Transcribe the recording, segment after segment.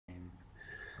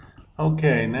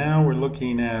Okay, now we're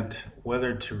looking at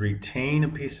whether to retain a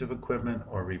piece of equipment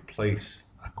or replace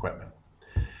equipment.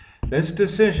 This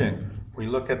decision, we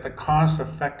look at the costs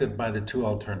affected by the two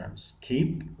alternatives,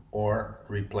 keep or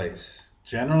replace.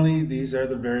 Generally, these are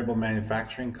the variable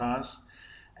manufacturing costs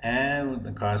and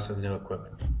the cost of the new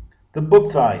equipment. The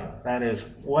book value, that is,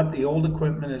 what the old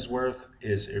equipment is worth,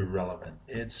 is irrelevant.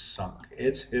 It's sunk.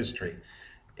 It's history.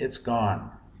 It's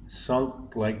gone.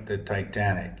 Sunk like the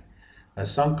Titanic. A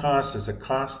sunk cost is a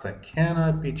cost that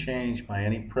cannot be changed by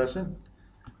any present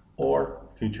or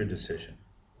future decision.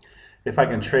 If I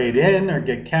can trade in or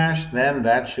get cash, then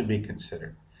that should be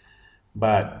considered.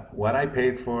 But what I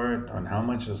paid for it and how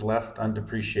much is left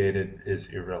undepreciated is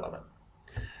irrelevant.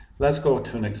 Let's go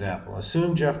to an example.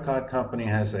 Assume Jeff Cott Company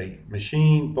has a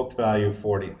machine book value of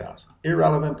 $40,000.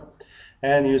 Irrelevant,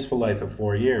 and useful life of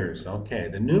 4 years. Okay,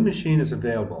 the new machine is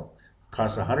available,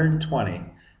 costs $120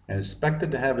 and is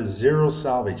expected to have a zero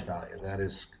salvage value. That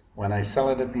is, when I sell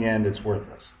it at the end, it's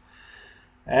worthless.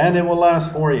 And it will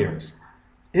last 4 years.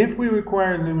 If we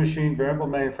require a new machine, variable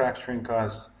manufacturing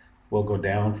costs will go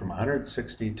down from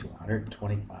 160 to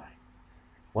 125.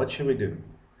 What should we do?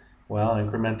 Well,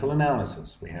 incremental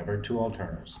analysis. We have our two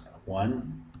alternatives.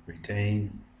 1,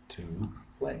 retain. 2,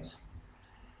 replace.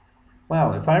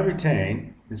 Well, if I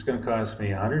retain, it's going to cost me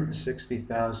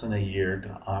 $160,000 a year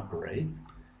to operate.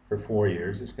 For 4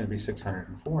 years, it's going to be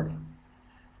 $640.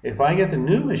 If I get the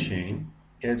new machine,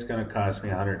 it's going to cost me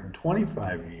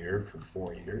 $125 a year for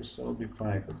 4 years, so it'll be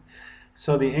 $550.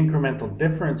 So the incremental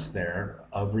difference there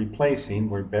of replacing,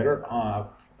 we're better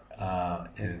off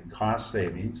in cost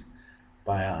savings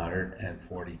by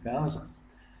 $140,000.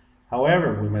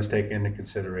 However, we must take into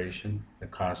consideration the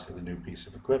cost of the new piece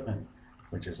of equipment,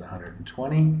 which is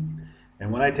 $120.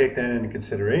 And when I take that into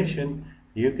consideration,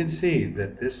 you can see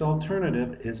that this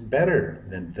alternative is better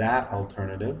than that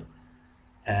alternative,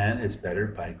 and it's better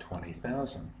by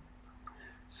 $20,000.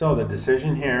 So the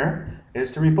decision here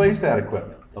is to replace that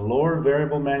equipment. The lower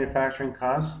variable manufacturing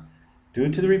costs due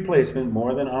to the replacement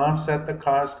more than offset the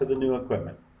cost of the new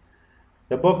equipment.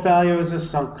 The book value is a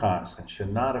sunk cost and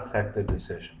should not affect the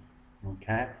decision.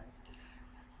 Okay?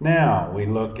 Now we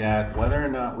look at whether or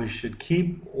not we should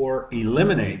keep or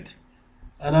eliminate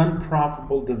an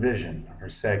unprofitable division or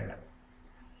segment.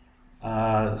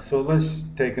 So let's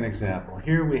take an example.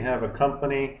 Here we have a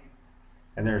company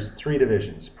and there's 3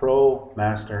 divisions, Pro,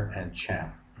 Master, and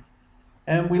Champ.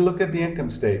 And we look at the income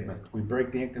statement. We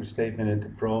break the income statement into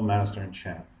Pro, Master, and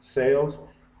Champ. Sales,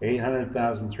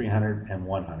 $800,000, $300,000, and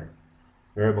 $100,000.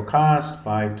 Variable cost,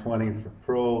 $520 for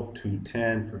Pro,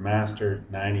 $210 for Master,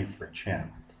 $90 for Champ,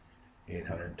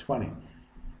 $820.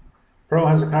 Pro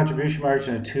has a contribution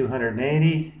margin of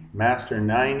 $280, Master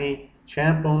 $90,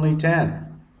 Champ only $10.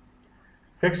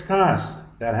 Fixed costs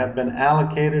that have been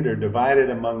allocated or divided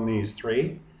among these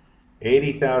 3,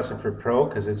 $80,000 for Pro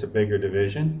because it's a bigger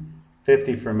division,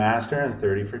 $50 for Master, and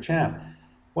 $30 for Champ.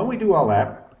 When we do all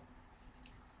that,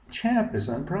 Champ is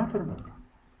unprofitable.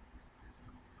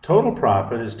 Total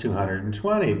profit is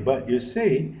 $220, but you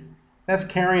see, that's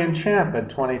carrying Champ at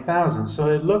 $20,000. So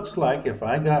it looks like if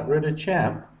I got rid of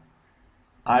Champ,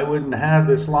 I wouldn't have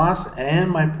this loss,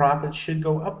 and my profit should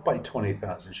go up by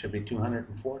 $20,000. Should be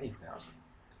 $240,000.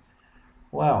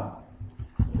 Well,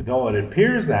 though it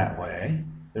appears that way,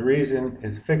 the reason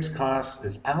is fixed costs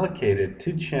is allocated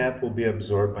to Champ will be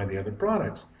absorbed by the other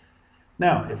products.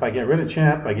 Now, if I get rid of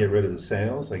Champ, I get rid of the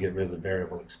sales, I get rid of the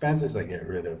variable expenses, I get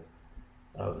rid of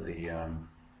the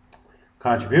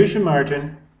contribution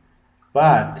margin,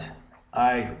 but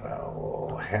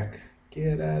oh heck,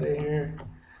 get out of here.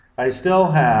 I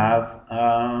still have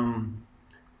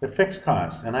the fixed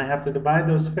costs, and I have to divide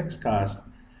those fixed costs.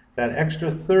 That extra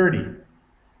 30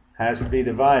 has to be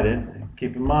divided.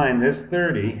 Keep in mind, this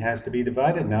 30 has to be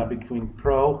divided now between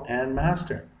Pro and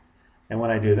Master. And when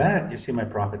I do that, you see my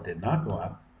profit did not go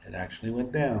up. It actually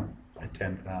went down by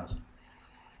 $10,000.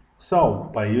 So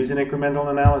by using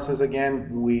incremental analysis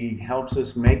again, helps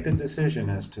us make the decision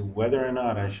as to whether or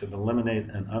not I should eliminate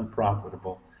an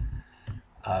unprofitable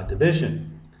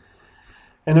division.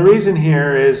 And the reason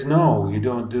here is no, you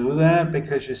don't do that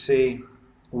because you see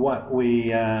what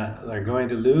we are going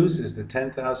to lose is the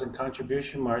 $10,000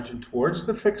 contribution margin towards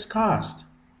the fixed cost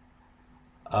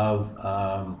of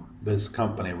this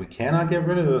company. We cannot get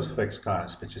rid of those fixed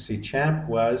costs, but you see Champ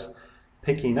was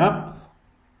picking up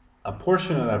a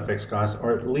portion of that fixed cost,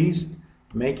 or at least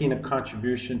making a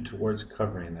contribution towards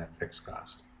covering that fixed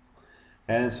cost.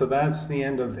 And so that's the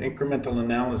end of incremental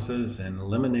analysis and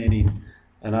eliminating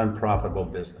an unprofitable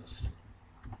business.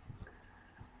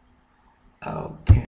 Okay.